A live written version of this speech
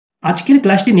আজকের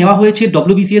ক্লাসটি নেওয়া হয়েছে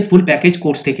WBCS ফুল প্যাকেজ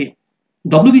কোর্স থেকে।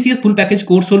 WBCS ফুল প্যাকেজ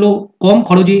কোর্স হলো কম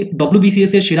খরচে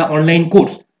WBCS এর সেরা অনলাইন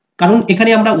কোর্স। কারণ এখানে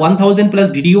আমরা 1000 plus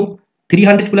video,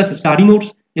 300 plus study notes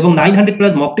এবং 900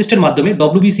 প্লাস মক টেস্টের মাধ্যমে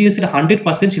WBCS এর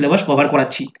 100% সিলেবাস কভার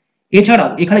করাচ্ছি। এছাড়াও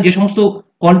এখানে যে সমস্ত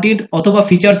কন্টেন্ট অথবা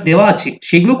ফিচার্স দেওয়া আছে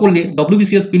সেগুলো করলে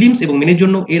WBCS প্রিলিমস এবং মেনের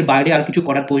জন্য এর বাইরে আর কিছু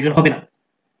করার প্রয়োজন হবে না।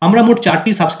 আমরা মোট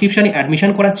 4টি সাবস্ক্রিপশনে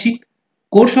অ্যাডমিশন করাচ্ছি।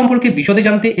 কোর্স সম্পর্কে বিশদে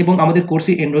জানতে এবং আমাদের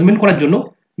কোর্সে এনরোলমেন্ট করার জন্য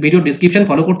ভিডিও ডেসক্রিপশন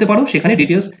ফলো করতে পারো, সেখানে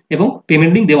ডিটেলস এবং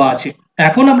পেমেন্ট লিঙ্ক দেওয়া আছে।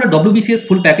 এখন আমরা WBCS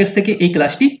ফুল প্যাকেজ থেকে এই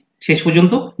ক্লাসটি শেষ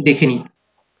পর্যন্ত দেখে নিই।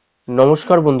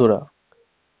 নমস্কার বন্ধুরা,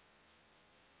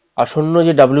 আসন্ন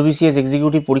যে WBCS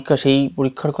এক্সিকিউটিভ পরীক্ষা, সেই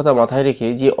পরীক্ষার কথা মাথায় রেখে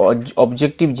যে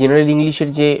অবজেক্টিভ জেনারেল ইংলিশের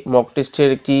যে মক টেস্টের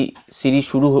একটি সিরিজ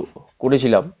শুরু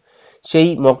করেছিলাম, সেই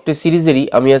মক টেস্ট সিরিজেরই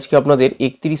আমি আজকে আপনাদের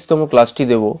 31তম ক্লাসটি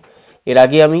দেব। এর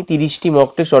আগে আমি 30টি মক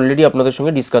টেস্ট অলরেডি আপনাদের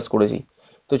সঙ্গে ডিসকাস করেছি।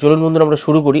 তো চলুন বন্ধুরা, আমরা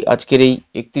শুরু করি আজকের এই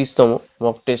 31তম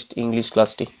মক টেস্ট ইংলিশ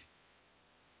ক্লাসটি।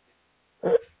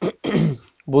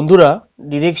 বন্ধুরা,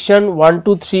 ডিরেকশন 1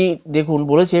 2 3 দেখুন,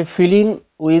 বলেছে fill in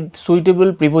with suitable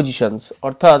prepositions,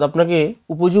 অর্থাৎ আপনাকে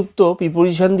উপযুক্ত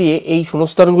প্রিপোজিশন দিয়ে এই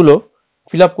শূন্যস্থানগুলো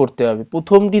ফিল আপ করতে হবে।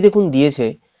 প্রথমটি দেখুন দিয়েছে,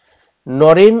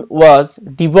 নরেন ওয়াজ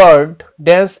ডিবার্ড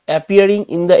dash appearing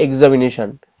in the examination,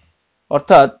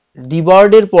 অর্থাৎ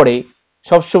ডিবার্ডের পরে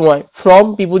সবসময় ফ্রম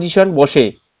প্রিপোজিশন বসে,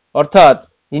 অর্থাৎ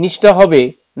জিনিসটা হবে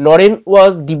নরেন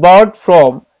ওয়াজ ডিবার্ড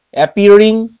from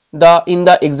appearing in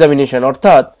the examination,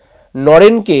 অর্থাৎ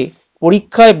নরেনকে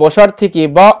পরীক্ষায় বসার থেকে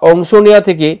বা অংশ নেওয়া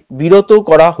থেকে বিরত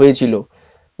করা হয়েছিল।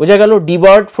 বোঝা গেল?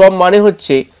 ডিবার্ড ফ্রম মানে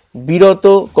হচ্ছে বিরত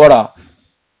করা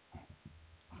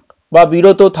বা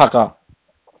বিরত থাকা।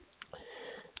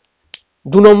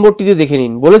 2 নম্বরটিতে দেখে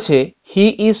নিন, বলেছে হি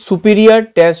ইজ সুপিরিয়ার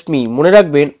ট্যাস মি। মনে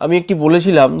রাখবেন আমি একটি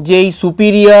বলেছিলাম যে এই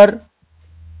সুপিরিয়ার,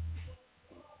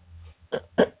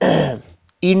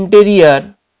 ইন্টেরিয়ার,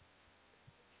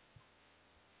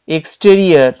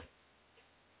 এক্সটেরিয়ার,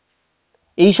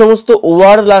 এই সমস্ত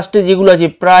ওয়ার লাস্টে যেগুলো আছে,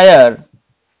 প্রায়ার,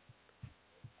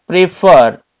 প্রেফার,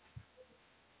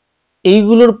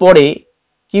 এইগুলোর পরে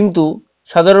কিন্তু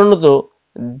সাধারণত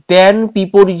দেন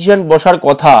প্রিপোজিশন বসার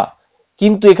কথা,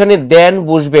 কিন্তু এখানে দেন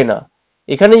বসবে না।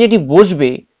 এখানে যেটি বসবে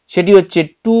সেটি হচ্ছে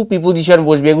টু প্রিপোজিশন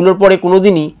বসবে। এগুলোর পরে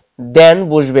কোনোদিনই দেন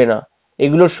বসবে না,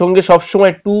 এগুলোর সঙ্গে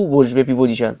সবসময় টু বসবে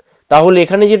প্রিপোজিশন। তাহলে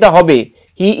এখানে যেটা হবে,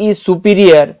 he is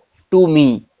superior to me,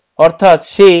 অর্থাৎ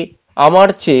সে আমার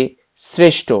চেয়ে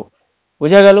শ্রেষ্ঠ।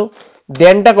 বোঝা গেল?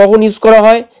 দেনটা কখন ইউজ করা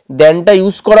হয়? দেনটা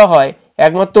ইউজ করা হয়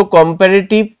একমাত্র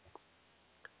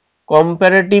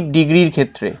কম্পারেটিভ ডিগ্রির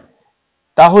ক্ষেত্রে।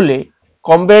 তাহলে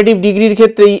কম্পারেটিভ ডিগ্রির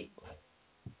ক্ষেত্রেই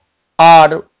আর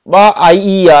বা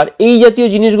আইইআর এই জাতীয়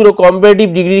জিনিসগুলো কম্পারেটিভ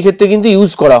ডিগ্রির ক্ষেত্রে কিন্তু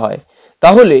ইউজ করা হয়।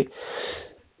 তাহলে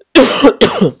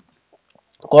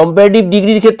কম্পারেটিভ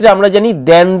ডিগ্রির ক্ষেত্রে আমরা জানি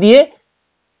দেন দিয়ে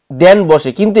দেন বসে,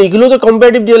 কিন্তু এগুলো তো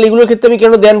কম্পারেটিভ ডিগ্রি, এগুলোর ক্ষেত্রে আমি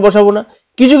কেন দেন বসাবো না?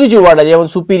 কিছু কিছু ওয়ার্ড আছে যেমন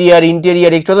সুপিরিয়ার,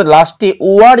 ইন্টেরিয়ার, এক্সটেরিয়ার, লাস্টে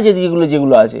ওয়ার্ড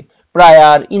যেগুলো আছে,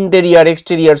 prior, interior,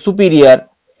 exterior, superior,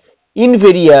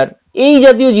 inferior, এই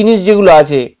জাতীয় জিনিস যেগুলো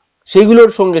আছে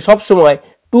সেগুলোর সঙ্গে সবসময়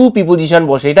টু প্রিপোজিশন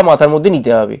বসে, এটা মাথার মধ্যে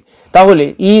নিতে হবে। তাহলে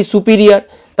ই সুপিরিয়ার,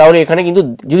 তাহলে এখানে কিন্তু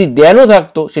যদি দেনও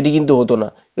থাকতো সেটি কিন্তু হতো না।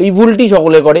 এই ভুলটি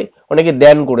সকলে করে, অনেকে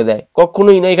দেন করে দেয়,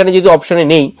 কখনোই না। এখানে যেহেতু অপশনে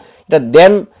নেই, এটা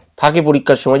দেন থাকে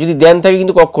পরীক্ষার সময়, যদি দেন থাকে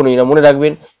কিন্তু কখনোই না। মনে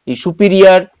রাখবেন এই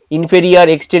সুপিরিয়ার, ইনফেরিয়ার,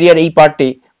 এক্সটেরিয়ার এই পার্টে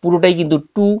পুরোটাই কিন্তু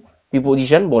টু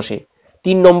প্রিপোজিশন বসে।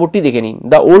 3 নম্বরটি দেখে নিন,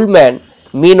 the old man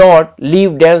may not leave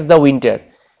dance the winter.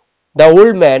 The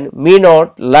old man may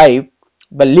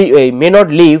not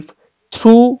live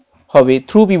through হবে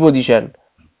through preposition,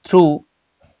 through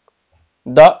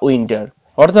the winter,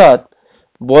 অর্থাৎ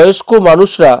বয়স্ক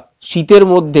মানুষরা শীতের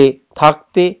মধ্যে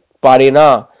থাকতে পারে না।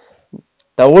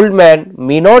 The old man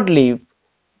may not live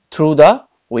through the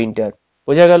winter.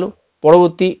 বোঝা গেল?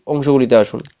 পরবর্তী অংশগুলিতে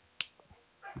আসুন।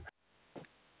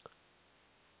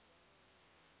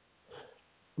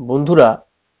 বন্ধুরা,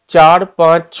 4,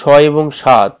 5, 6 এবং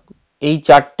 7 এই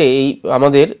চারটে এই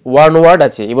আমাদের ওয়ান ওয়ার্ড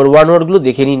আছে। এবার ওয়ান ওয়ার্ড গুলো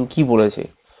দেখে নিন কি বলেছে।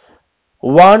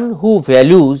 ওয়ান হু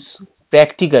ভ্যালুজ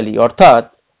প্র্যাকটিক্যালি, অর্থাৎ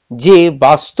যে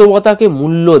বাস্তবতাকে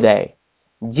মূল্য দেয়,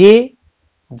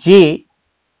 যে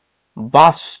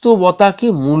বাস্তবতাকে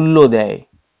মূল্য দেয়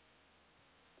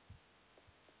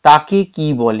তাকে কি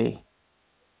বলে?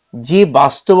 যে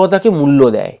বাস্তবতাকে মূল্য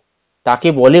দেয় তাকে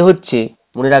বলে হচ্ছে,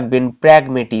 মনে রাখবেন,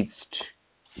 প্র্যাগমেটিস্ট।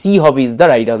 সি হবে ইজ দ্য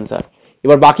রাইট আনসার।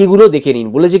 এবার বাকিগুলো দেখে নিন,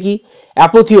 বলেছে কি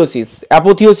অ্যাপোথিওসিস।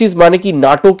 অ্যাপোথিওসিস মানে কি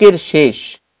নাটকের শেষ,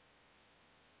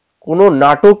 কোন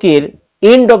নাটকের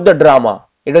এন্ড অফ দ্য ড্রামা,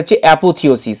 এটা হচ্ছে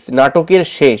অ্যাপোথিওসিস, নাটকের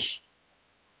শেষ।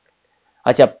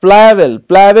 আচ্ছা, প্লায়াবেল।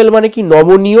 প্লায়াবেল মানে কি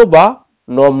নমনীয় বা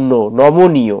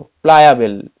নমনীয়।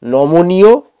 প্লায়াবেল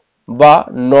নমনীয় বা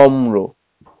নম্র,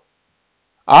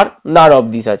 আর নার অফ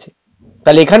দিস আছে।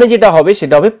 তাহলে এখানে যেটা হবে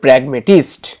সেটা হবে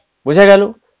প্র্যাগমেটিস্ট। বোঝা গেল?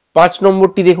 5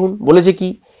 নম্বরটি দেখুন বলেছে কি,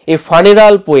 এ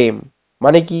ফানেরাল পোয়েম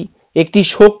মানে কি,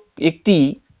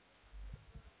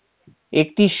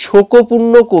 একটি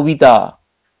শোকপূর্ণ কবিতা।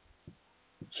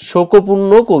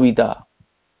 শোকপূর্ণ কবিতা,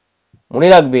 মনে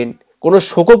রাখবেন কোন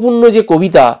শোকপূর্ণ যে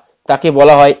কবিতা তাকে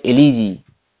বলা হয় এলিজি।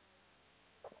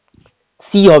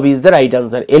 সি হবে is the right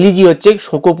answer. Elegy হচ্ছে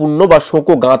শোকপূর্ণ বা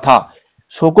শোকগাথা,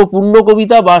 শোকপূর্ণ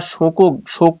কবিতা বা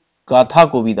শোকগাথা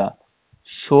কবিতা,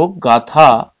 শোকগাথা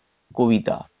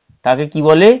কবিতা তাকে কি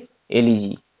বলে?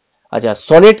 এলিজি। আচ্ছা,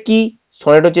 সনেট কি?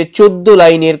 সনেট হচ্ছে 14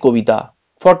 লাইনের কবিতা,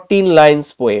 14 লাইনস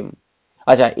পোয়েম।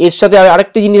 আচ্ছা, এর সাথে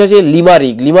আরেকটা জিনিস আছে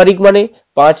লিমারিক। লিমারিক মানে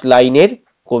 5 লাইনের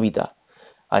কবিতা।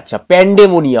 আচ্ছা,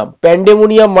 প্যান্ডেমোনিয়াম।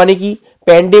 প্যান্ডেমোনিয়াম মানে কি?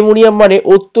 প্যান্ডেমোনিয়াম মানে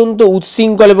অত্যন্ত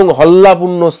উচ্ছৃঙ্খল এবং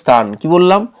হল্লাপূর্ণ স্থান। কি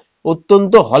বললাম?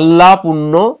 অত্যন্ত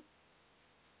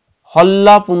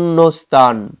হল্লাপূর্ণ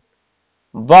স্থান,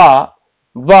 বা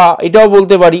বা এটাও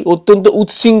বলতে পারি অত্যন্ত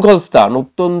উচ্ছৃঙ্খল স্থান,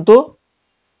 অত্যন্ত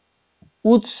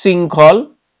উচ্ছৃঙ্খল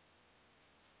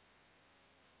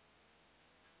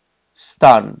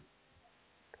স্থান,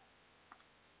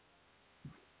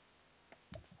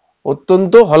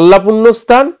 অত্যন্ত হল্লাপূর্ণ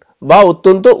স্থান বা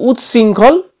অত্যন্ত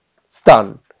উচ্ছৃঙ্খল স্থান।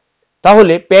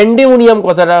 তাহলে প্যান্ডেমোনিয়াম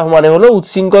কথাটা মানে হলো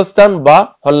উচ্ছৃঙ্খল স্থান বা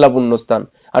হল্লাপূর্ণ স্থান।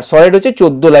 আর সনেট হচ্ছে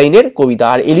 14 লাইনের কবিতা।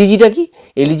 আর এলিজিটা কি?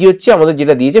 এলিজি হচ্ছে আমাদের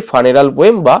যেটা দিয়েছে ফানেরাল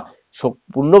পোয়েম বা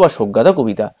শোকপূর্ণ বা শোকগাথা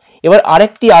কবিতা। এবার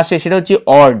আরেকটি আসে, সেটা হচ্ছে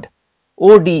অড,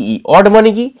 ODE। অড মানে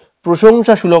কি?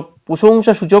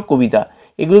 প্রশংসাসূচক কবিতা।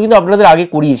 এগুলো কিন্তু আপনাদের আগে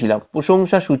করিয়েছিলাম,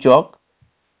 প্রশংসাসূচক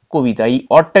কবিতা। এই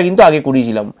অডটা কিন্তু আগে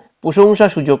করিয়েছিলাম।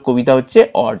 প্রশংসাসূচক কবিতা হচ্ছে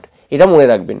অড, এটা মনে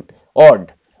রাখবেন। Odd,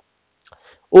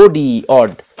 ODE,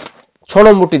 odd. 6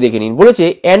 নম্বরটি দেখে নিন, বলেছে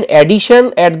an addition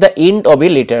at the end of a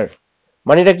letter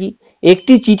মানে এটা কি?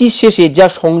 একটি চিঠির শেষে যা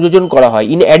সংযোজন করা হয়।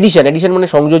 ইন অ্যাডিশন, অ্যাডিশন মানে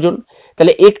সংযোজন।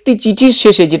 তাহলে একটি চিঠির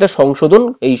শেষে যেটা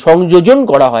সংযোজন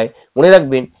করা হয়, মনে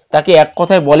রাখবেন তাকে এক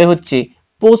কথায় বলে হচ্ছে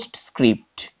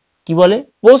পোস্টস্ক্রিপ্ট। কি বলে?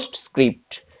 পোস্টস্ক্রিপ্ট।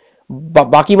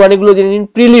 বাকি মানেগুলো জেনে নিন।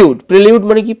 প্রিলিউড, প্রিলিউড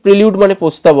মানে কি? প্রিলিউড মানে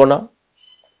প্রস্তাবনা।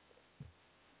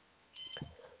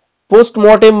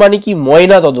 পোস্টমর্টেম মানে কি?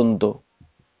 ময়না তদন্ত।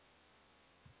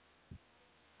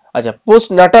 আচ্ছা,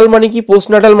 পোস্টনাটাল মানে কি?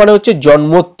 পোস্টনাটাল মানে হচ্ছে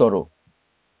জন্মোত্তর,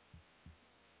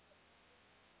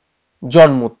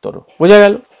 জন্মোত্তর। বোঝা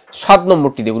গেল? 7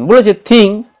 নম্বরটি দেখুন, বলেছে thing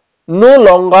no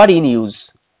longer in use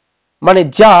মানে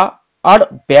যা আর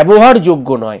ব্যবহারযোগ্য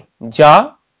নয়, যা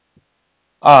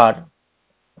আর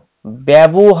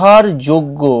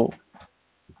ব্যবহারযোগ্য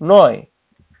নয়,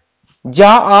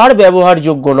 যা আর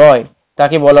ব্যবহারযোগ্য নয়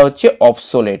তাকে বলা হচ্ছে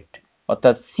অবসোলেট।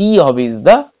 অর্থাৎ সি হবে ইজ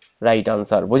দ্য রাইট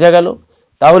আনসার। বোঝা গেল?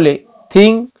 তাহলে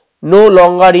thing no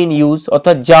longer in use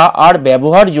অর্থাৎ যা আর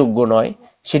ব্যবহারযোগ্য নয়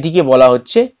সেটিকে বলা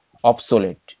হচ্ছে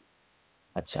অবসোলেট।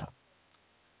 আচ্ছা,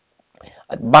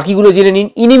 বাকিগুলো জেনে নিন।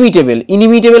 ইনিমিটেবল,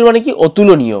 ইনিমিটেবল মানে কি?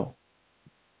 অতুলনীয়,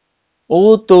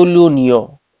 অতুলনীয়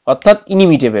অর্থাৎ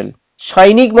ইনিমিটেবল।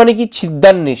 সাইনিক মানে কি?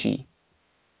 ছিদ্রান্বেষী,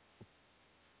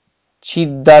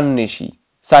 ছিদ্রান্বেষী,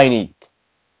 সাইনিক।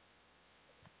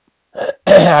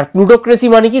 আর প্লুটোক্রেসি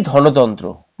মানে কি? ধনতন্ত্র,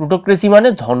 প্লুটোক্রেসি মানে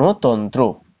ধনতন্ত্র।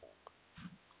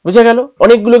 বুঝা গেল?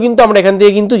 অনেকগুলো কিন্তু আমরা এখান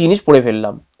থেকে কিন্তু জিনিস পড়ে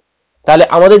ফেললাম। তাহলে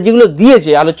আমাদের যেগুলো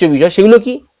দিয়েছে আলোচ্য বিষয় সেগুলো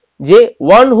কি? যে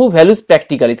ওয়ান হু ভ্যালুস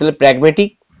প্র্যাকটিক্যালি, তাহলে প্র্যাগমেটিক।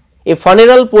 এ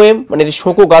ফানেরাল পোয়েম মানে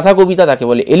শোকগাথা কবিতা তাকে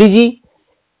বলে এলিজি।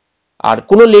 আর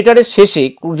কোন লেটারের শেষে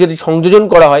যদি সংযোজন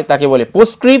করা হয় তাকে বলে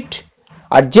পোস্টস্ক্রিপ্ট।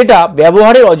 আর যেটা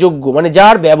ব্যবহারের অযোগ্য মানে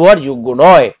যার ব্যবহারযোগ্য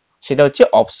নয় সেটা হচ্ছে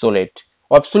অবসোলেট।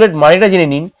 অবসোলেট মানেটা জেনে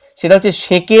নিন, সেটা হচ্ছে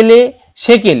সেকেলে,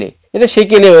 সেকেলে, এটা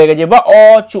সেকেলে হয়ে গেছে বা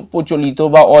অপ্রচলিত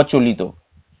বা অচলিত।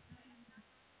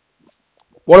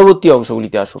 পরবর্তী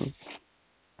অংশগুলিতে আসুন।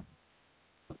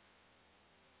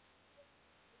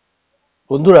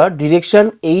 বন্ধুরা, ডিরেকশন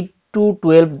 8 to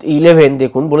 11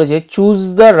 দেখুন, বলেছে choose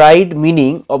the right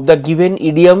meaning of the given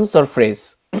idioms or phrase.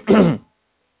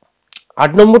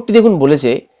 8 নম্বরটি দেখুন,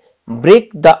 বলেছে break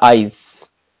the ice.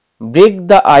 Break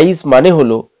the আইস মানে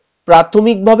হলো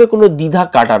প্রাথমিকভাবে কোনো দ্বিধা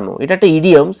কাটানো। এটা একটা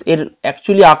ইডিয়মস, এর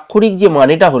অ্যাকচুয়ালি আক্ষরিক যে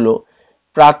মানেটা হলো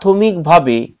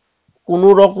প্রাথমিকভাবে কোনো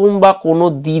রকম বা কোনো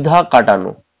দ্বিধা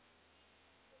কাটানো,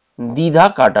 দ্বিধা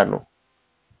কাটানো।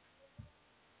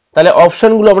 তাহলে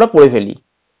অপশনগুলো আমরা পড়ে ফেলি।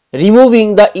 Removing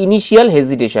the initial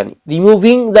hesitation,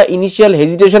 removing the initial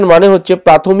hesitation মানে হচ্ছে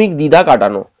প্রাথমিক দ্বিধা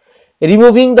কাটানো।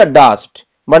 রিমুভিং দ্য ডাস্ট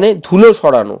মানে ধুলো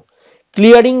সরানো।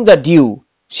 ক্লিয়ারিং দ্য ডিউ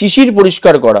শিশির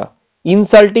পরিষ্কার করা।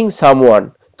 ইনসাল্টিং সামওয়ান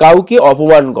কাউকে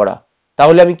অপমান করা।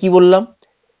 তাহলে আমি কি বললাম?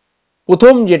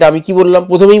 প্রথম যেটা আমি কি বললাম,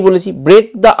 প্রথমেই বলেছি ব্রেক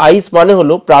দ্য আইস মানে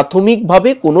হলো প্রাথমিকভাবে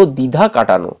কোনো দ্বিধা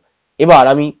কাটানো। এবার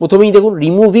আমি প্রথমেই দেখুন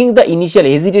রিমুভিং দ্য ইনিশিয়াল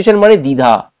হেজিটেশন মানে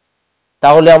দ্বিধা,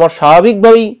 তাহলে আমার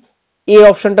স্বাভাবিকভাবেই এ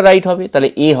অপশনটা রাইট হবে, তাহলে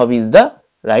এ হবে is the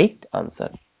right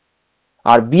answer.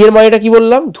 R B এর মানেটা কি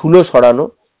বললাম, ধুলো সরানো।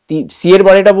 সি এর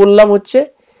মানেটা বললাম হচ্ছে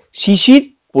শিশির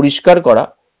পরিষ্কার করা।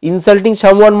 ইনসাল্টিং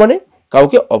সামওয়ান মানে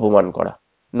কাউকে অপমান করা।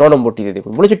 9 নম্বরটিতে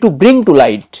দেখুন বলেছে to bring to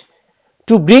light.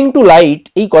 To bring to light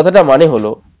এই কথাটা মানে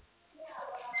হলো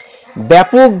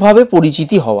ব্যাপকভাবে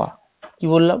পরিচিতি হওয়া। কি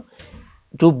বললাম,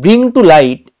 টু ব্রিং টু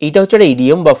লাইট, এইটা হচ্ছে একটা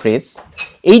ইডিয়ম বা ফ্রেজ।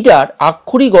 এইটার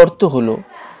আক্ষরিক অর্থ হলো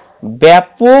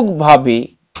ব্যাপকভাবে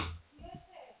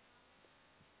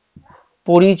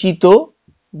পরিচিত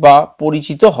বা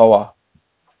পরিচিত হওয়া।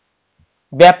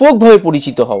 ব্যাপকভাবে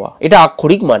পরিচিত হওয়া, এটা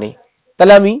আক্ষরিক মানে।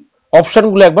 তাহলে আমি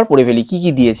অপশনগুলো একবার পড়ে ফেলি কি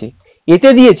কি দিয়েছে। এতে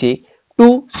দিয়েছে to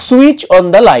switch on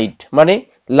the light, মানে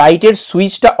লাইটের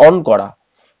সুইচটা অন করা।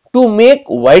 টু মেক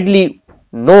ওয়াইডলি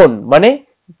নোন, মানে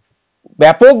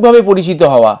ব্যাপকভাবে পরিচিত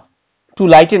হওয়া। টু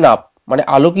লাইটেন আপ, মানে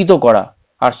আলোকিত করা।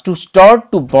 আর টু স্টার্ট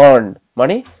টু বার্ন,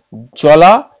 মানে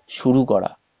জ্বলা শুরু করা।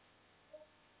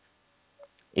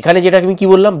 এখানে যেটা আমি কি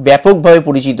বললাম, ব্যাপকভাবে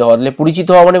পরিচিত হওয়া, তাহলে পরিচিত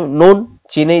হওয়া মানে নোন,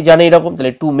 চেনে জানে এরকম।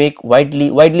 তাহলে টু মেক ওয়াইডলি,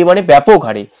 ওয়াইডলি মানে ব্যাপক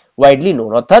হারে, ওয়াইডলি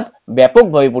নোন অর্থাৎ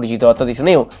ব্যাপকভাবে পরিচিত, অর্থাৎ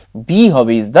এখানেও বি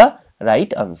হবে ইজ দ্য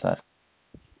রাইট আনসার।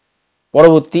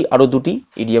 পরবর্তী আরো দুটি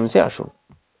ইডিয়মসে আসুন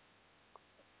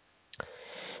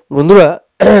বন্ধুরা।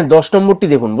 10 নম্বরটি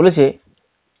দেখুন বলেছে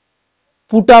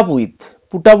put up with.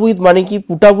 Put up with মানে কি,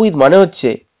 পুট আপ উইথ মানে হচ্ছে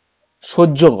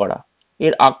সহ্য করা।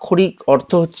 এর আক্ষরিক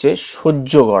অর্থ হচ্ছে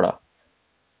সহ্য করা।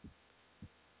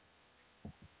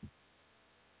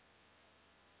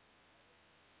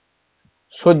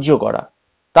 সহ্য করা।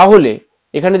 তাহলে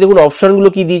এখানে দেখুন অপশনগুলো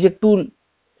কি দিয়েছে,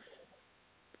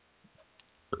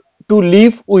 two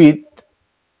live with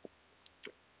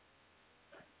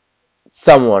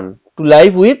someone, two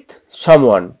live with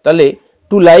someone. তাহলে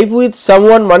টু লাইভ উইথ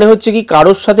সামওয়ান মানে হচ্ছে কি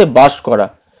কারোর সাথে বাস করা।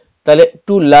 তাহলে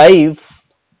টু লাইভ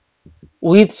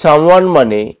উইথ সামওয়ান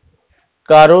মানে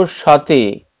কারোর সাথে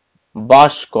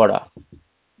বাস করা।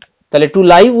 তাহলে টু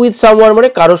লাইভ উইথ সামওয়ান মানে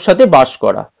কারোর সাথে বাস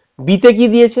করা। বিতে কি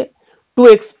দিয়েছে, টু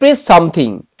এক্সপ্রেস সামথিং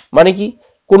মানে কি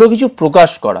কোনো কিছু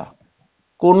প্রকাশ করা,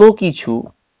 কোনো কিছু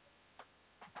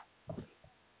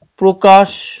প্রকাশ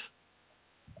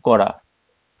করা।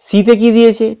 সিতে কি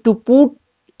দিয়েছে, to put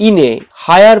in a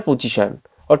higher position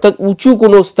অর্থাৎ উঁচু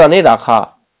কোনো স্থানে রাখা,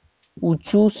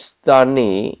 উঁচু স্থানে,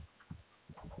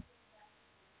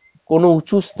 কোনো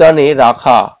উঁচু স্থানে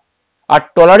রাখা। আর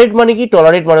টলারেট মানে কি,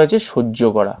 টলারেট মানে হচ্ছে সহ্য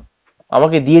করা।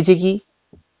 আমাকে দিয়েছে কি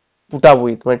পুট আপ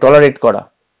উইথ মানে টলারেট করা,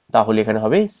 তাহলে এখানে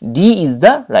হবে D is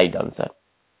the right answer.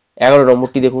 11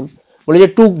 নম্বরটি দেখুন বলেছে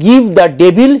to give the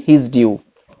devil his due.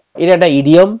 এটা একটা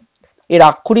ইডিয়ম। এর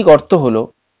আক্ষরিক অর্থ হলো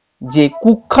যে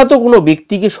কুখ্যাত কোনো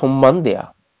ব্যক্তিকে সম্মান দেয়া।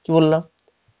 কি বললাম,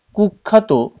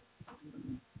 কুখ্যাত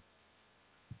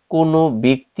কোনো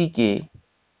ব্যক্তিকে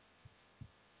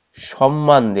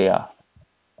সম্মান দেয়া,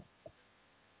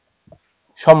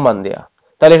 সম্মান দেয়া।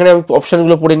 তাহলে এখানে আমি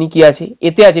অপশনগুলো পড়ে নি কি আছে।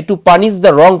 এতে আছে two punish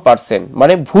the wrong person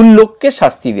মানে ভুল লোককে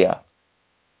শাস্তি দেয়া।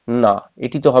 না,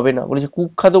 এটি তো হবে না, বলেছে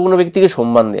কুখ্যাত কোনো ব্যক্তিকে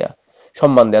সম্মান দেয়া,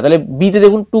 সম্মান দেয়া। তাহলে বিতে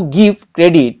দেখুন to give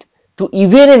credit to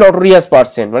even a notorious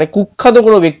person মানে কুখ্যাত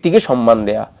কোনো ব্যক্তিকে সম্মান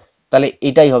দেয়া। তাহলে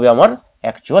এটাই হবে আমার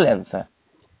actual answer,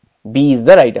 B is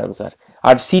the right answer.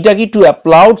 আর সিটা কি, two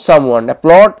অ্যাপ্লাউড someone,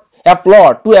 অ্যাপ্লড,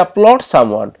 অ্যাপ্লড, two অ্যাপ্লড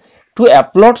someone. Two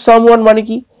অ্যাপ্লড someone মানে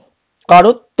কি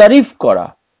কারো তারিফ করা,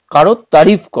 কারো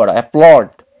তারিফ করা। অ্যাপ্লড,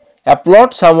 অ্যাপ্লড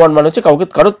সামওয়ান মানে হচ্ছে কাউকে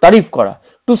কারো তারিফ করা।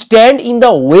 To stand in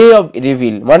the way of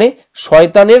devil মানে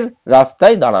শয়তানের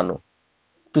রাস্তায় দাঁড়ানো।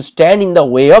 To stand in the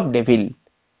way of devil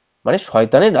মানে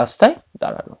শয়তানের রাস্তায়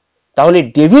দাঁড়ানো। তাহলে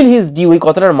ডেভিল হিজ ডিউ এই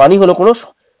কথাটার মানে হলো কোনো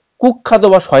কুখ্যাত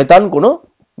বা শয়তান কোনো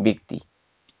ব্যক্তি।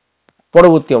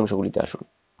 পরবর্তী অংশগুলিতে আসুন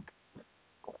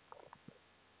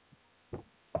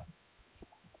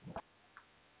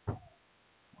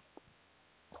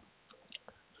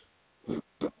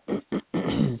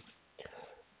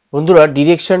বন্ধুরা।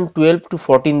 ডিরেকশন 12 to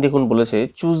 14 দেখুন বলেছে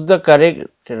choose the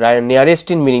correct nearest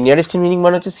in meaning. Nearest in meaning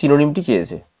মানে হচ্ছে সিনোনিমটি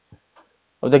চেয়েছে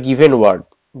অফ দ্য গিভেন ওয়ার্ড।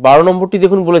 12 নম্বরটি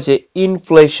দেখুন বলেছে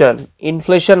ইনফ্লেশন।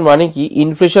 ইনফ্লেশন মানে কি,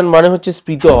 ইনফ্লেশন মানে হচ্ছে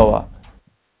স্ফীত হওয়া,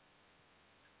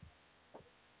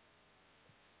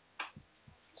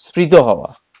 স্ফীত হওয়া।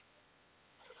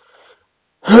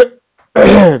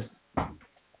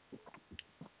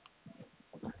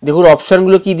 দেখুন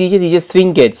অপশনগুলো কি দিয়েছে, দিয়েছে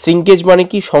শ্রিঙ্কেজ। শ্রিঙ্কেজ মানে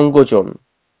কি সংকোচন।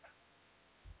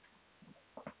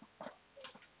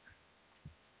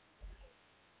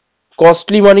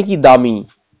 কস্টলি মানে কি দামি।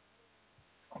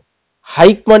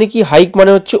 হাইক মানে কি, হাইক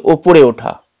মানে হচ্ছে ওপরে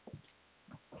ওঠা,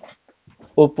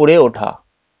 ওপরে ওঠা।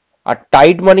 আর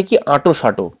টাইট মানে কি আঁটো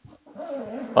সাঁটো,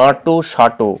 আঁটো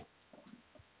সাঁটো।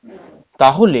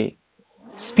 তাহলে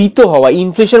স্ফীত হওয়া,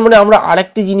 ইনফ্লেশন মানে আমরা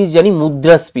আরেকটি জিনিস জানি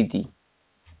মুদ্রাস্ফীতি,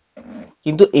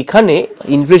 কিন্তু এখানে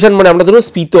ইনফ্লেশন মানে আমরা ধরো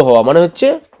স্ফীত হওয়া মানে হচ্ছে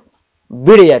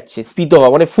বেড়ে যাচ্ছে, স্ফীত হওয়া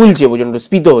মানে ফুলছে পর্যন্ত,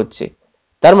 স্ফীত হচ্ছে,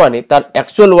 তার মানে তার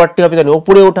অ্যাকচুয়াল ওয়ার্ডটি হবে তাহলে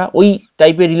ওপরে ওঠা, ওই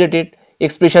টাইপের রিলেটেড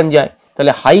এক্সপ্রেশন যায়,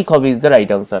 তাহলে হাইক হবে is the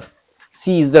right answer,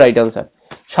 C is the right answer.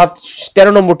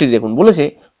 13 নম্বরটি দেখুন, বলেছে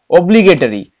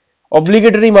অব্লিগেটরি।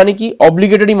 অব্লিগেটরি মানে কি?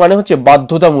 অব্লিগেটরি মানে হচ্ছে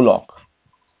বাধ্যতামূলক।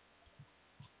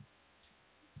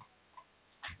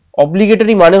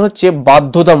 অব্লিগেটরি মানে হচ্ছে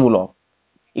বাধ্যতামূলক।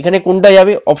 এখানে কোনটা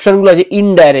যাবে? অপশনগুলো আছে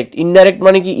ইনডাইরেক্ট। ইনডাইরেক্ট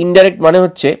মানে কি? ইনডাইরেক্ট মানে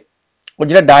হচ্ছে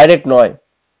যেটা ডাইরেক্ট নয়,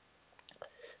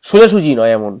 সোজাসুজি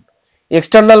নয় এমন।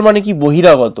 এক্সটার্নাল মানে কি?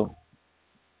 বহিরাগত।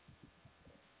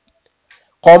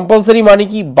 কম্পালসারি মানে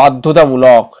কি?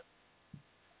 বাধ্যতামূলক।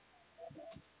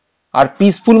 আর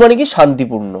পিসফুল মানে কি?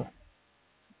 শান্তিপূর্ণ।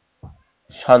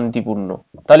 শান্তিপূর্ণ।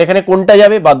 তাহলে এখানে কোনটা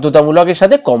যাবে? বাধ্যতামূলকের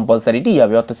সাথে কম্পালসারিটি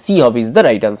যাবে, অর্থাৎ সি হবে ইজ দ্য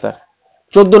রাইট আনসার।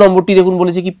 14 নম্বরটি দেখুন,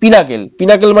 বলেছে কি পিনাকেল।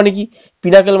 পিনাকেল মানে কি?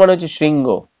 পিনাকেল মানে হচ্ছে শৃঙ্গ।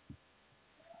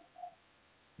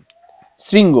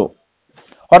 শৃঙ্গ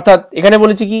অর্থাৎ এখানে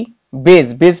বলেছে কি বেস।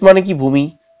 বেস মানে কি? ভূমি।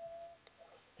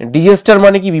 ডিজাস্টার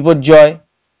মানে কি? বিপর্যয়।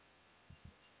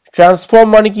 ট্রান্সফর্ম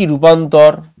মানে কি?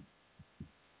 রূপান্তর।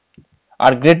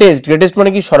 আর গ্রেটেস্ট, গ্রেটেস্ট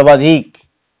মানে কি? সর্বাধিক।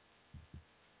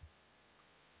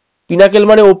 পিনাকেল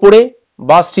মানে ওপরে,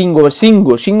 বা শৃঙ্গ। শৃঙ্গ,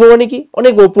 শৃঙ্গ মানে কি?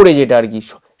 অনেক ওপরে, যেটা আর কি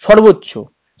সর্বোচ্চ।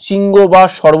 শৃঙ্গ বা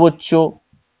সর্বোচ্চ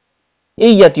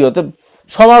এই জাতীয়,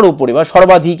 সবার উপরে বা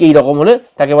সর্বাধিক এই রকম হলে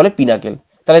তাকে বলে পিনাকেল।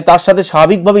 তাহলে তার সাথে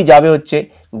স্বাভাবিকভাবেই যাবে হচ্ছে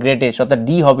গ্রেটেস্ট, অর্থাৎ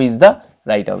ডি হবে ইজ দ্য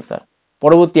রাইট আনসার।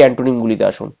 পরবর্তী অ্যান্টোনিম গুলিতে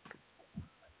আসুন।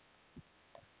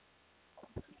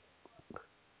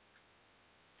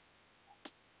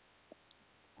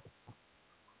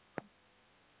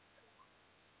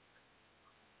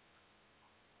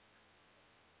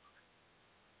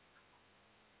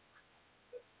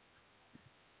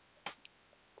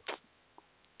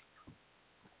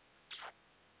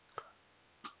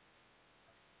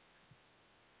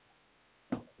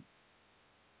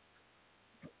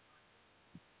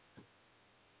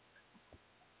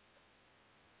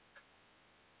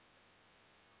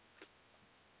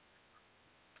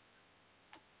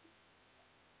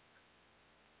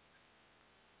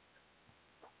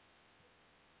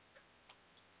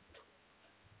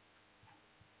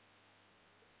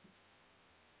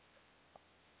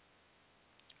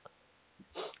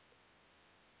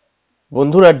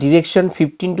 বন্ধুরা ডিরেকশন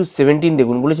 15 to 17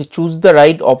 দেখুন, বলেছে choose the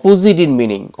right opposite in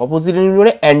meaning. Opposite in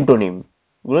মানে অ্যান্টোনিম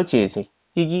গুলো চেয়েছে।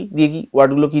 কি কি দিয়ে, কি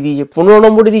ওয়ার্ড গুলো কি দিয়েছে? 15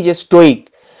 নম্বরে দিয়েছে স্টোইক।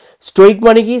 স্টোইক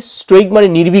মানে কি? স্টোইক মানে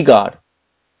নির্বিকার।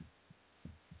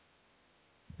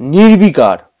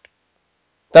 নির্বিকার,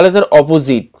 তাহলে তার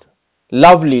অপোজিট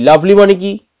লাভলি। লাভলি মানে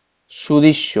কি?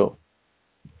 সুদৃশ্য।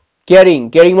 কেয়ারিং,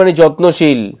 কেয়ারিং মানে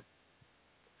যত্নশীল।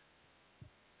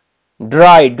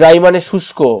 ড্রাই, ড্রাই মানে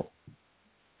শুষ্ক।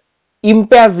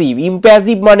 ইম্প্যাসিভ,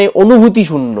 ইম্প্যাসিভ মানে অনুভূতি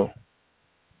শূন্য।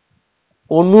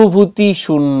 অনুভূতি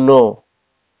শূন্য।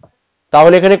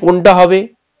 তাহলে এখানে কোনটা হবে?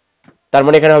 তার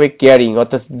মানে এখানে হবে কেয়ারিং,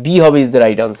 অর্থাৎ বি হবে ইজ দ্য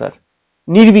রাইট আনসার।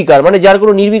 নির্বিকার মানে যার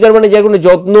কোনো, নির্বিকার মানে যার কোনো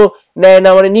যত্ন নেয় না,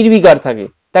 মানে নির্বিকার থাকে,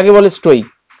 তাকে বলে স্টোইক।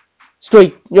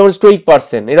 স্টোইক যেমন স্টোইক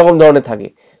পার্সন এরকম ধরনের থাকে,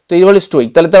 তো এই বলে স্টোইক।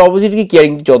 তাহলে তার অপোজিট কি?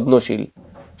 কেয়ারিং, যত্নশীল।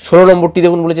 16 নম্বরটি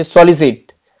দেখুন, বলেছে সলিসিট।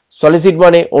 সলিসিট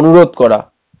মানে অনুরোধ করা।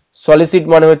 সলিসিট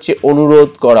মানে হচ্ছে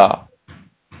অনুরোধ করা।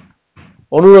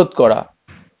 অনুরোধ করা।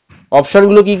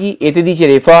 অপশনগুলো কি কি? এতে দিয়েছে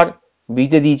রেফার,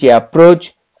 বিতে দিয়েছে অ্যাপ্রোচ,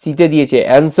 সিতে দিয়েছে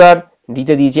অ্যান্সার,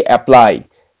 ডিতে দিয়েছে অ্যাপ্লাই।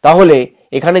 তাহলে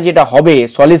এখানে যেটা হবে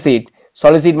সলিসিট,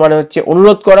 সলিসিট মানে হচ্ছে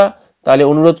অনুরোধ করা, তাহলে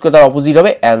অনুরোধ করার অপোজিট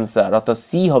হবে অ্যান্সার, অর্থাৎ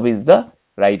সি হবে is the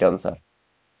right answer.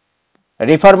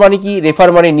 Refer মানে কি? রেফার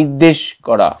মানে নির্দেশ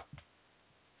করা।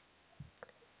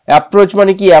 অ্যাপ্রোচ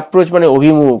মানে কি? অ্যাপ্রোচ মানে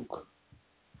অভিমুখ।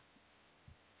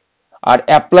 আর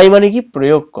অ্যাপ্লাই মানে কি?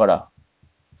 প্রয়োগ করা।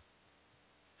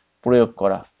 প্রয়োগ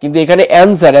করা। কিন্তু এখানে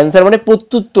অ্যান্সার, অ্যান্সার মানে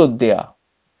প্রত্যুত্তর দেয়া।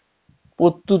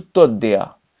 প্রত্যুত্তর দেয়া।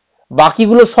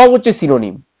 বাকিগুলো সব হচ্ছে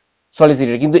সিনোনিম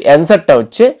সলিসিটের, কিন্তু অ্যান্সারটা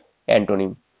হচ্ছে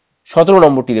অ্যান্টোনিম। 17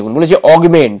 নম্বরটি দেখুন, বলেছে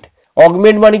অগমেন্ট।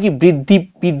 অগমেন্ট মানে কি? বৃদ্ধি,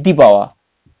 বৃদ্ধি পাওয়া।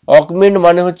 অগমেন্ট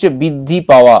মানে হচ্ছে বৃদ্ধি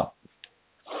পাওয়া।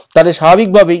 তাহলে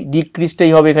স্বাভাবিকভাবেই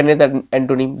ডিক্রিজটাই হবে এখানে তার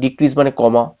অ্যান্টোনিম। ডিক্রিজ মানে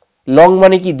কমা। লং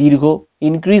মানে কি? দীর্ঘ।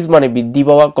 ইনক্রিজ মানে বৃদ্ধি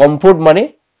পাওয়া। কমফোর্ট মানে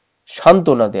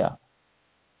সান্ত্বনা দেয়া।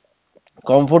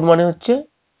 কমফোর্ট মানে হচ্ছে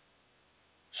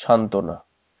সান্ত্বনা।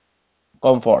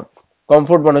 কমফোর্ট,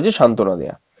 কমফোর্ট মানে হচ্ছে সান্ত্বনা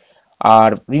দেয়া।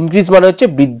 আর ইনক্রিজ মানে হচ্ছে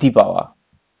বৃদ্ধি পাওয়া।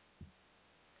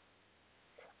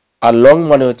 আর লং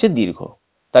মানে হচ্ছে দীর্ঘ।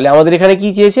 তাহলে আমাদের এখানে কি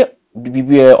চেয়েছে?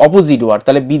 অপোজিট ওয়ার্ড,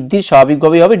 তাহলে বৃদ্ধির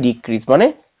স্বাভাবিকভাবেই হবে ডিক্রিজ, মানে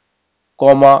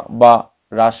কমা বা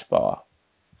হ্রাস পাওয়া।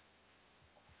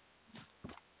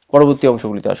 পরবর্তী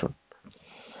অংশগুলিতে আসুন।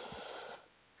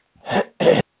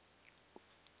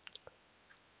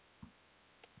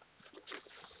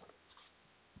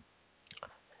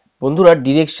 বন্ধুরা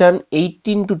ডিরেকশন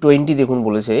 18 to 20 দেখুন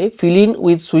বলেছে fill in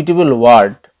with suitable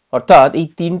word, অর্থাৎ এই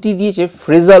তিনটি দিয়েছে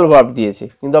ফ্রেজাল ভার্ব দিয়েছে,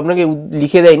 কিন্তু আপনাকে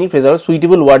লিখে দেয়নি ফ্রেজাল,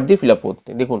 সুইটেবল ওয়ার্ড দিয়ে ফিল আপ করতে।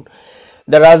 দেখুন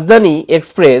দ্য রাজধানী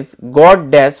express got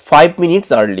dash 5 minutes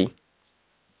early.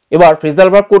 এবার ফ্রেজাল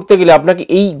ভার্ব করতে গেলে আপনাকে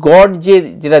এই গড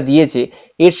যেটা দিয়েছে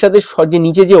এর সাথে যে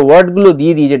নিচে যে ওয়ার্ডগুলো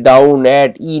দিয়ে দিয়েছে ডাউন,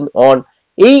 অ্যাট, ইন, অন,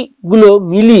 এইগুলো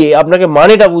মিলিয়ে আপনাকে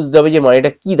মানেটা বুঝতে হবে যে মানেটা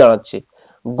কি দাঁড়াচ্ছে।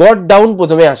 গট ডাউন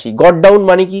প্রথমে আসি। গট ডাউন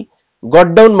মানে কি? গট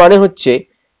ডাউন মানে হচ্ছে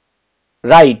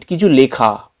রাইট, কিছু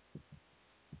লেখা।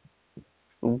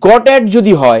 গট অ্যাট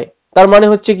যদি হয় তার মানে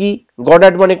হচ্ছে কি? গট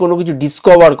অ্যাট মানে কোনো কিছু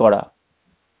ডিসকভার করা।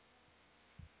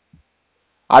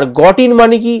 আর গট ইন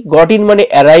মানে কি? গট ইন মানে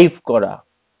অ্যারাইভ করা।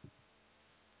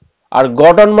 আর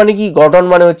গট অন মানে কি? গট অন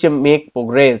মানে হচ্ছে মেক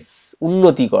প্রোগ্রেস,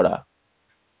 উন্নতি করা।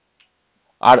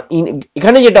 আর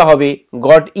এখানে যেটা হবে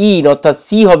গট ইন, অর্থাৎ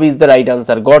সি হবে is the right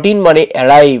answer. Got in মানে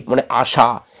অ্যারাইভ, মানে আসা।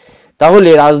 তাহলে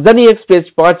রাজধানী এক্সপ্রেস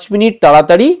 5 মিনিট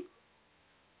তাড়াতাড়ি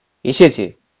এসেছে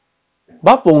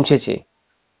বা পৌঁছেছে,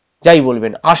 যাই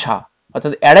বলবেন, আসা।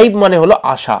 অর্থাৎ অ্যারাইভ মানে হলো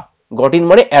আসা, গট ইন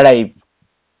মানে অ্যারাইভ।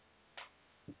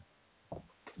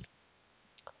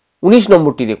 19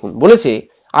 নম্বরটি দেখুন বলেছে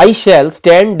I shall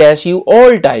stand dash you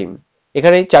all time.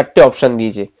 এখানে চারটে অপশন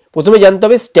দিয়েছে। প্রথমে জানতে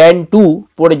হবে স্ট্যান্ড টু,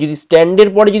 পরে যদি স্ট্যান্ডের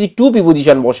পরে যদি টু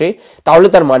প্রিপোজিশন বসে তাহলে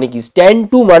তার মানে কি? স্ট্যান্ড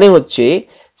টু মানে হচ্ছে,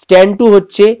 স্ট্যান্ড টু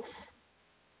হচ্ছে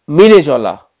মেনে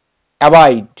চলা,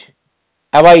 অ্যাবাইড,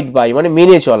 অ্যাবাইড বাই মানে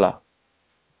মেনে চলা,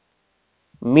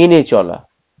 মেনে চলা।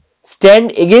 স্ট্যান্ড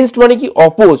এগেইনস্ট মানে কি?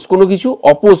 অপোজ, কোনো কিছু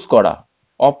অপোজ করা,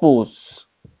 অপোজ।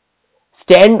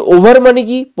 স্ট্যান্ড ওভার মানে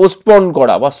কি? পোস্টপন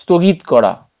করা বা স্থগিত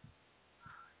করা।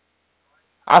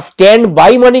 আর স্ট্যান্ড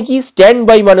বাই মানে কি? স্ট্যান্ড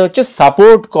বাই মানে হচ্ছে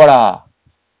সাপোর্ট করা,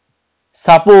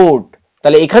 সাপোর্ট।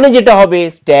 তাহলে এখানে যেটা হবে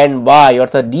স্ট্যান্ড বাই,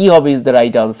 অর্থাৎ ডি হবে is the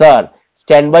right answer.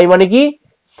 Stand by মানে কি?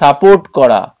 সাপোর্ট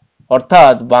করা।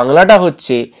 অর্থাৎ বাংলাটা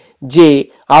হচ্ছে যে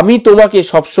আমি তোমাকে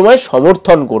সবসময়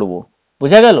সমর্থন করব।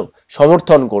 বোঝা গেল?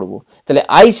 সমর্থন করব। তাহলে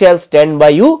I shall stand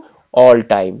by you all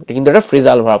time, এটা কিন্তু একটা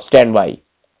ফ্রেজাল ভার্ব, স্ট্যান্ড বাই।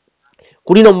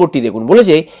 20 নম্বরটি দেখুন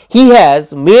বলেছে he has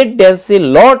made dance A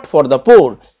lot for the poor.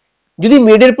 যদি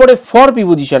মেডের পরে ফর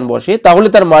প্রিপোজিশন বসে তাহলে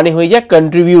তার মানে হয়ে যায়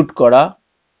কন্ট্রিবিউট করা,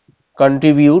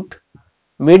 কন্ট্রিবিউট।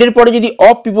 মেডের পরে যদি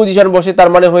অফ প্রিপোজিশন বসে তার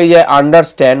মানে হয়ে যায়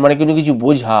আন্ডারস্ট্যান্ড, মানে কোনো কিছু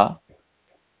বোঝা,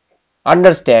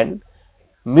 আন্ডারস্ট্যান্ড।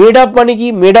 মেড আপ মানে কি?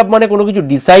 মেড আপ মানে কোনো কিছু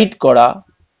ডিসাইড করা।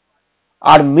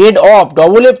 Are made of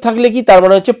double F থাকলে কি? তার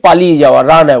মানে হচ্ছে পালিয়ে যাওয়া,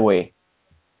 রান অ্যাওয়ে।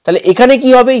 তাহলে এখানে কি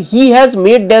হবে? He has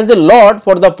made dance A lot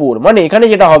for the poor, মানে এখানে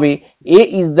যেটা হবে এ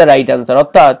ইজ দ্য রাইট আনসার।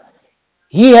 অর্থাৎ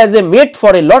he has a made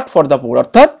for a lot for the poor,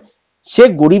 অর্থাৎ সে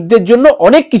গরিবদের জন্য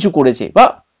অনেক কিছু করেছে বা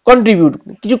কন্ট্রিবিউট,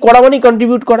 কিছু করা মানে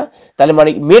কন্ট্রিবিউট করা। তাহলে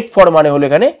মানে মেড ফর মানে হলো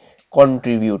এখানে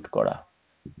কন্ট্রিবিউট করা।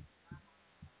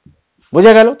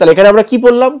 বোঝা গেল? তাহলে এখানে আমরা কি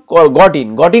বললাম? Got in.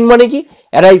 গট ইন মানে কি?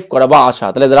 অ্যারাইভ করা বা আসা।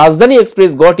 তাহলে রাজধানী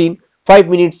express got in 5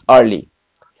 minutes early.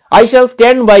 I shall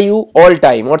stand by you all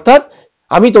time, অর্থাৎ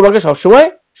আমি তোমাকে সবসময়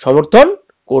সমর্থন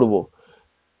করব,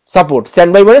 সাপোর্ট।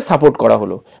 স্ট্যান্ড বাই মানে সাপোর্ট করা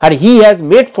হলো। আর he has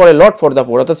made for a lot for the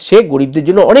poor, অর্থাৎ সে গরিবদের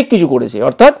জন্য অনেক কিছু করেছে,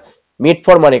 অর্থাৎ মেড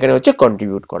ফর মানে এখানে হচ্ছে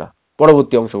কন্ট্রিবিউট করা।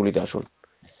 পরবর্তী অংশগুলিতে আসুন।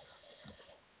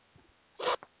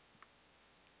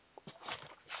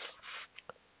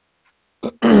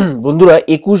 বন্ধুরা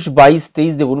 21, 22,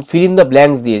 23 দেখুন ফিল ইন দ্য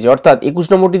ব্ল্যাঙ্কস দিয়েছে। অর্থাৎ 21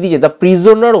 নম্বরটি দিয়েছে the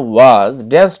prisoner was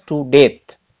dash to death.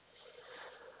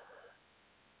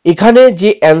 এখানে যে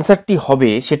অ্যান্সারটি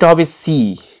হবে সেটা হবে C,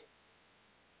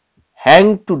 hang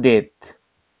to death,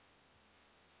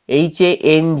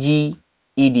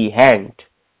 HANGED, hanged.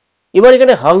 এবার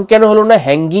এখানে হাং কেন হলো না,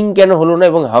 হ্যাঙ্গিং কেন হলো না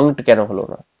এবং হাংড কেন হলো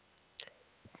না?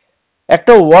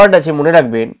 একটা ওয়ার্ড আছে মনে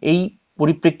রাখবেন, এই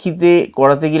পরিপ্রেক্ষিতে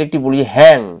করাতে গেলে একটি বলি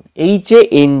হ্যাং,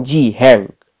 HANG, হ্যাং।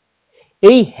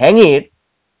 এই হ্যাং এর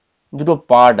দুটো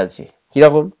পার্ট আছে।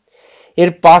 কিরকম? এর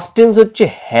পাস্ট টেন্স হচ্ছে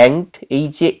হ্যাংড,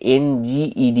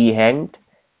 HANGED, হ্যাংড।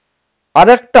 আর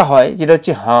একটা হয় যেটা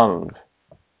হচ্ছে হাং।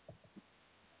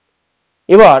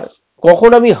 এবার কখন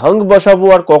আমি হাং বসাবো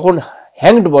আর কখন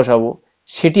হ্যাংড বসাবো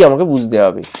সেটি আমাকে বুঝতে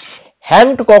হবে।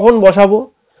 হ্যাংড কখন বসাবো?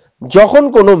 যখন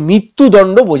কোনো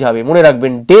মৃত্যুদণ্ড বোঝাবে। মনে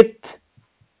রাখবেন ডেথ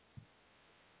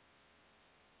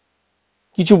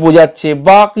কিছু বোঝাচ্ছে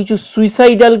বা কিছু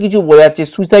সুইসাইডাল কিছু বোঝাচ্ছে,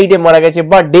 সুইসাইডে মারা গেছে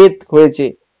বা ডেথ হয়েছে,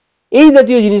 এই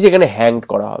জাতীয় জিনিস এখানে হ্যাংড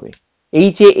করা হবে,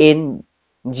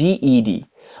 HANGED।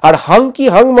 আর হাং কি?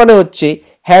 হাং মানে হচ্ছে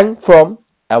hang from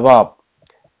above,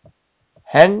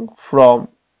 hang from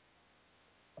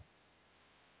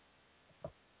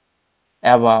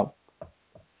above.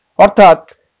 অর্থাৎ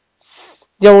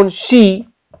যেমন she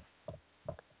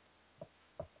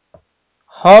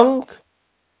hung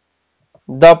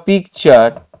the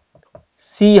picture,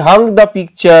 she hung the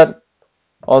picture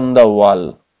on the wall,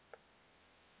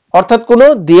 অর্থাৎ কোনো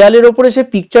দেয়ালের ওপরে সে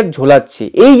পিকচার ঝোলাচ্ছে,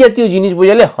 এই জাতীয় জিনিস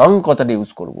বোঝালে হাং কথাটা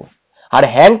ইউজ করব। আর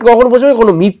হ্যাং কখন বোঝাবে?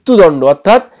 কোনো মৃত্যুদণ্ড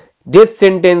অর্থাৎ ডেথ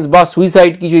সেন্টেন্স বা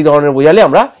সুইসাইড কিছু এই ধরনের বোঝালে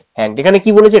আমরা হ্যাং। এখানে কি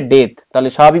বলেছে? ডেথ। তাহলে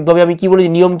স্বাভাবিকভাবে আমি কি বলেছি?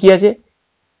 নিয়ম কি আছে?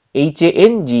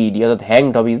 HANGED, অর্থাৎ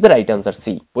হ্যাংড হবে is the right answer,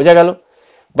 C. বোঝা গেল?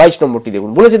 22 নম্বরটি দেখুন,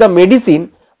 বলেছে the medicine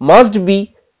must be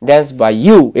dash by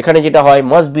you. এখানে যেটা হয়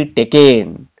must be taken,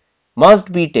 must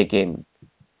be taken,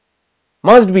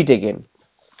 must be taken,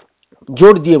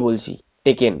 জোর দিয়ে বলছি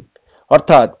টেকেন,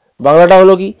 অর্থাৎ বাংলাটা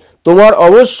হলো কি? তোমার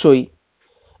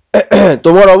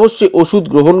অবশ্যই ওষুধ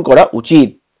গ্রহণ করা উচিত।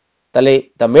 তাহলে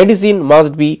the medicine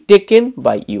must be taken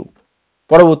by you.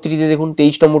 পরবর্তীতে দেখুন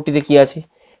 23 নম্বরটিতে কি আছে?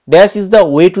 Dash is the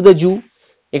way to the zoo.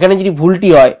 এখানে যদি ভুলটি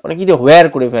হয়, অনেক যদি হোয়ার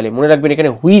করে ফেলে, মনে রাখবেন এখানে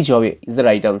হুইচ হবে ইজ দ্য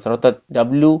রাইট আনসার, অর্থাৎ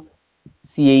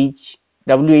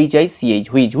WHICH,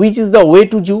 which is the way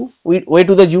to zoo, way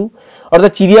to the zoo,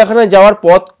 অর্থাৎ চিড়িয়াখানায় যাওয়ার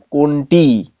পথ কোনটি?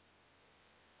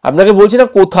 আপনাকে বলছি না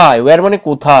কোথায়, ওয়ার মানে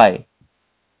কোথায়,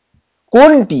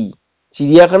 কোনটি,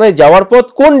 চিড়িয়াখানায় যাওয়ার পথ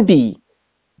কোনটি,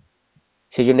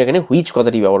 সেই জন্য এখানে হুইচ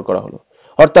কথাটি ব্যবহার করা হলো,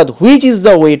 অর্থাৎ which is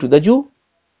the way to the zoo.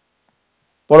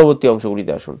 পরবর্তী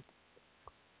অংশগুলিতে আসুন।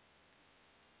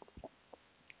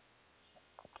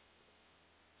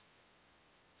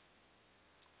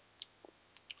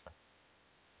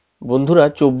 বন্ধুরা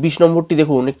 24 নম্বরটি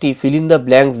দেখুন, একটি ফিল ইন দ্য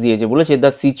ব্ল্যাঙ্কস দিয়েছে। বলেছে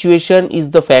the situation is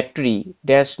the factory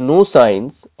dash no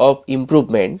signs of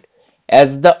improvement as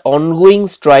the ongoing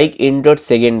strike entered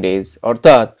second days.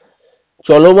 অর্থাৎ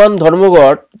চলমান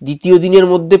ধর্মঘট দ্বিতীয় দিনের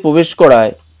মধ্যে প্রবেশ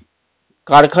করায়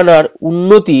কারখানার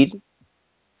উন্নতির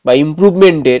বা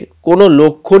ইমপ্রুভমেন্টের কোনো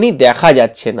লক্ষণই দেখা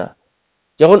যাচ্ছে না।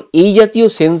 যখন এই জাতীয়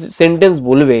সেন্টেন্স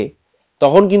বলবে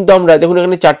তখন কিন্তু আমরা দেখুন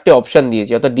এখানে 4টে অপশন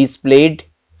দিয়েছি, অর্থাৎ ডিসপ্লেড,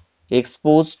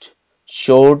 এক্সপোজড,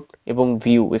 শোড এবং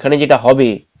ভিউ। এখানে যেটা হবে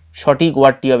সঠিক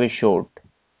ওয়ার্ডটি হবে শোড,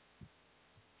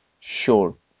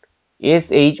 শোড,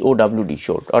 SHOWD,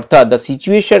 শোড। অর্থাৎ the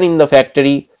situation in the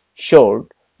factory showed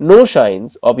no signs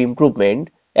of improvement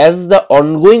as the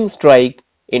ongoing strike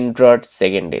entered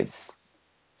second days.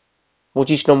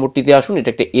 25 নম্বরটিতে আসুন, এটা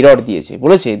একটা এরর দিয়েছে।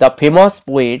 বলেছে the famous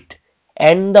poet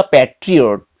and the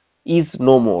Patriot is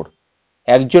no more.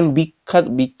 একজন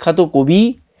বিখ্যাত কবি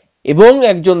এবং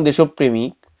একজন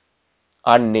দেশপ্রেমিক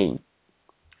আর নেই,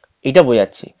 এটা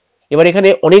বোঝাচ্ছে। এবার এখানে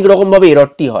অনেক রকম ভাবে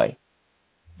এররটি হয়,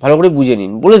 ভালো করে বুঝে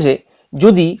নিন। বলেছে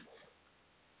যদি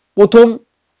প্রথম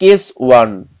কেস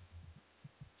ওয়ান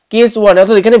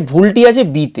অর্থাৎ এখানে ভুলটি আছে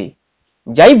বিতে,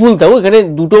 যাই ভুল থাকুক এখানে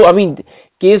দুটো আমি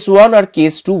কেস ওয়ান আর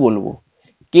কেস টু বলবো।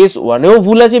 কেস ওয়ানেও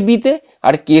ভুল আছে বিতে,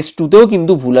 আর কেস টুতেও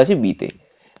কিন্তু ভুল আছে বিতে।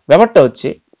 ব্যাপারটা হচ্ছে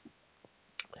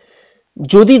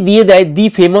যদি দিয়ে দেয় দি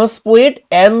famous poet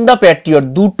and the Patriot,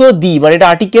 দুটো দি মানে এটা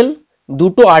আর্টিকেল,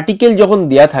 দুটো আর্টিকেল যখন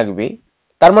দেয়া থাকবে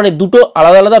তার মানে দুটো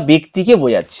আলাদা আলাদা ব্যক্তিকে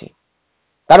বোঝাচ্ছে।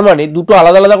 তার মানে দুটো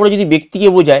আলাদা আলাদা করে যদি ব্যক্তিকে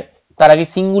বোঝায় তার আগে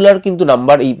সিঙ্গুলার কিন্তু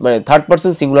নাম্বার, এই মানে থার্ড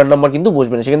পার্সন সিঙ্গুলার নাম্বার কিন্তু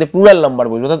বসবে না, সেখানে প্লুরাল নাম্বার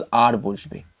বসবে, অর্থাৎ আর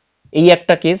বসবে। এই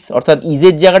একটা কেস, অর্থাৎ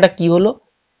ইজের জায়গাটা কি হলো?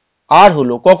 আর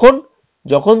হলো। কখন?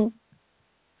 যখন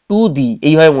টু দি,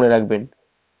 এইভাবে মনে রাখবেন,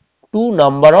 টু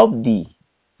নাম্বার অফ দি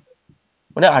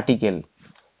মানে article,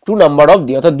 two number of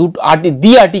the, অর্থাৎ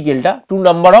দি আর্টিকেলটা two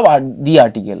number of the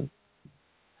article,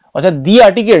 অর্থাৎ দি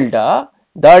আর্টিকেলটা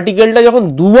দ্য আর্টিকেলটা যখন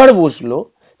দুবার বসলো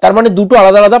তার মানে দুটো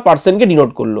আলাদা আলাদা পার্সনকে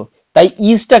ডিনোট করলো, তাই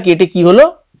ইজটা কেটে কি হলো?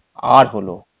 আর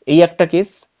হলো। এই একটা কেস।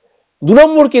 2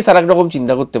 নম্বর কেস আর এক রকম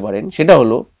চিন্তা করতে পারেন, সেটা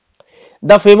হলো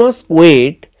the famous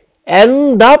poet and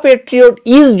the Patriot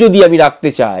is যদি আমি রাখতে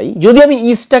চাই, যদি আমি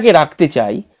ইজটাকে রাখতে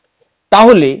চাই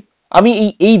তাহলে আমি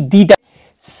এই দিটা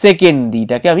সেকেন্ড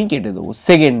দিটাকে আমি কেটে দেবো,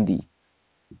 সেকেন্ড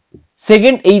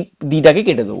এই দিটাকে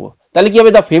কেটে দেবো। তাহলে কি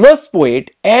হবে? The famous poet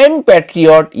and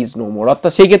Patriot is no more,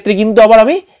 অর্থাৎ সেই ক্ষেত্রে কিন্তু আবার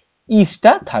আমি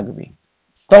ইজটা থাকবে,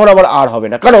 তখন আবার আর হবে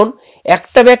না, কারণ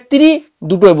একটা ব্যক্তিরই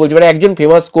দুটোই বলছে, মানে একজন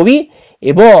ফেমাস কবি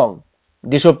এবং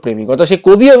দেশপ্রেমিক, অর্থাৎ সে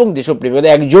কবি এবং দেশপ্রেমিক,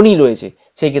 অর্থাৎ একজনই রয়েছে,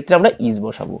 সেই ক্ষেত্রে আমরা ইজ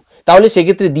বসাবো। তাহলে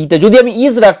সেক্ষেত্রে দিটা যদি আমি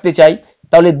ইজ রাখতে চাই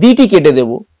তাহলে দিটি কেটে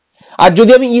দেবো, আর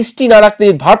যদি আমি ইজটি না রাখতে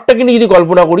ভার্বটাকে নিয়ে যদি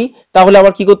কল্পনা করি তাহলে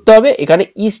আবার কি করতে হবে? এখানে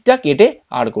ইজটা কেটে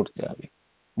আর করতে হবে।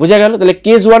 বোঝা গেল? তাহলে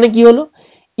কেস ওয়ানে কি হলো?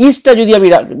 ইজটা যদি আমি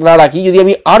না রাখি, যদি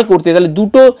আমি আর করতে, তাহলে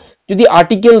দুটো যদি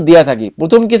আর্টিকেল দেয়া থাকে,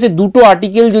 প্রথম কেসে দুটো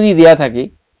আর্টিকেল যদি দেয়া থাকে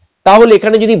তাহলে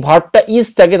এখানে যদি ভার্বটা ইজ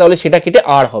থাকে তাহলে সেটা কেটে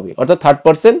আর হবে, অর্থাৎ থার্ড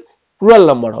পার্সন প্লুরাল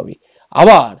নাম্বার হবে।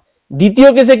 আবার দ্বিতীয়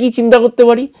কেসে কি চিন্তা করতে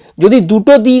পারি? যদি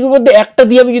দুটো দিকের মধ্যে একটা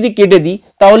দিয়ে আমি যদি কেটে দিই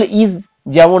তাহলে ইজ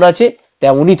যেমন আছে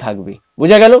তেমনই থাকবে।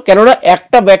 বোঝা গেল? কেননা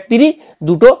একটা ব্যক্তিরই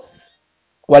দুটো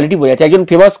কোয়ালিটি বোঝাচ্ছে, একজন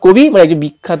ফেমাস কবি মানে একজন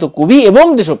বিখ্যাত কবি এবং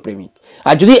দেশপ্রেমিক।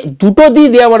 আর যদি দুটো দিয়ে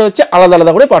দেওয়া মানে হচ্ছে আলাদা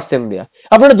আলাদা করে পার্সেন্ট দেয়া।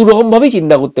 আপনারা দুরকম ভাবেই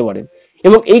চিন্তা করতে পারেন,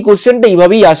 এবং এই কোশ্চেনটা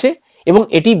এইভাবেই আসে এবং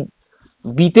এটি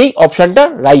বিতেই অপশনটা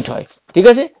রাইট হয়। ঠিক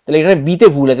আছে, তাহলে এখানে বি তে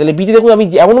ভুল আছে। তাহলে বি তে দেখুন আমি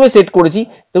এমন ভাবে সেট করেছি,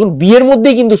 দেখুন বি এর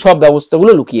মধ্যেই কিন্তু সব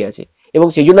ব্যবস্থাগুলো লুকিয়ে আছে, এবং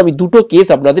সেই জন্য আমি দুটো কেস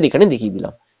আপনাদের এখানে দেখিয়ে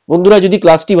দিলাম। বন্ধুরা, যদি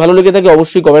ক্লাসটি ভালো লেগে থাকে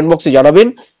অবশ্যই কমেন্ট বক্সে জানাবেন,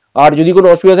 আর যদি কোনো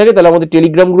অসুবিধা থাকে তাহলে আমাদের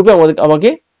টেলিগ্রাম গ্রুপে আমাকে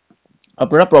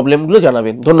আপনারা প্রবলেমগুলো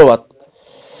জানাবেন। ধন্যবাদ।